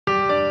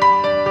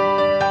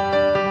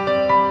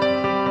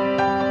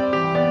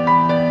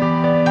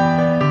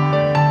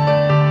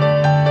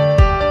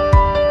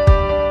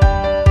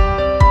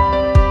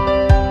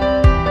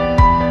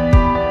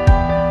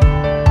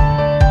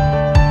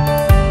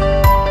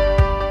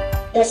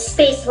The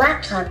Space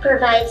Laptop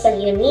provides a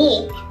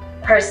unique,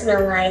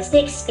 personalized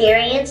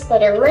experience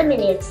that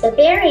eliminates the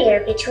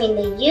barrier between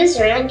the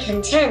user and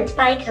content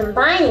by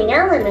combining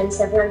elements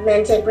of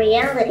augmented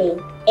reality,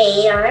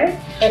 AR,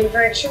 and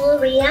virtual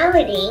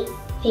reality,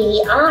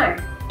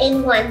 VR,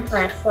 in one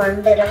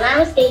platform that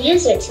allows the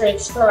user to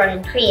explore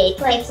and create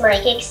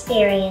lifelike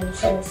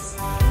experiences.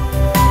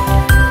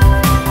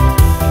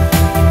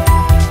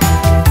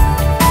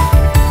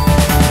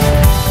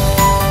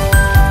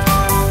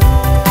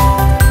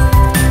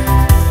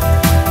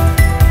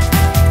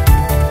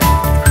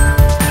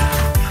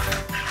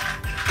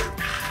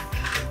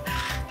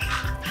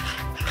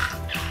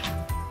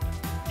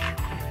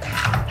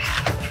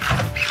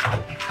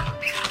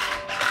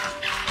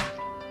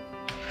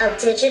 A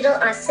digital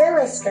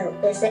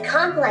oscilloscope is a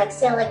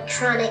complex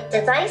electronic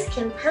device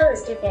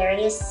composed of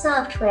various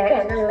software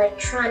and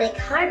electronic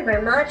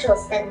hardware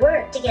modules that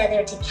work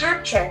together to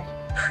capture,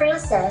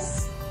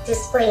 process,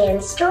 display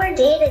and store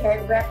data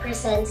that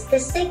represents the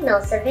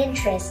signals of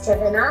interest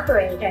of an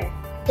operator.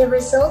 The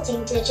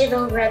resulting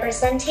digital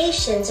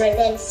representations are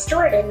then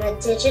stored in a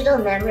digital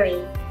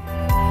memory.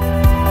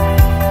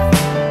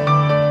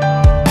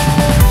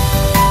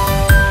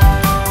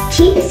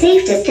 Keep a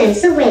safe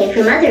distance away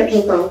from other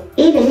people,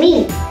 even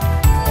me.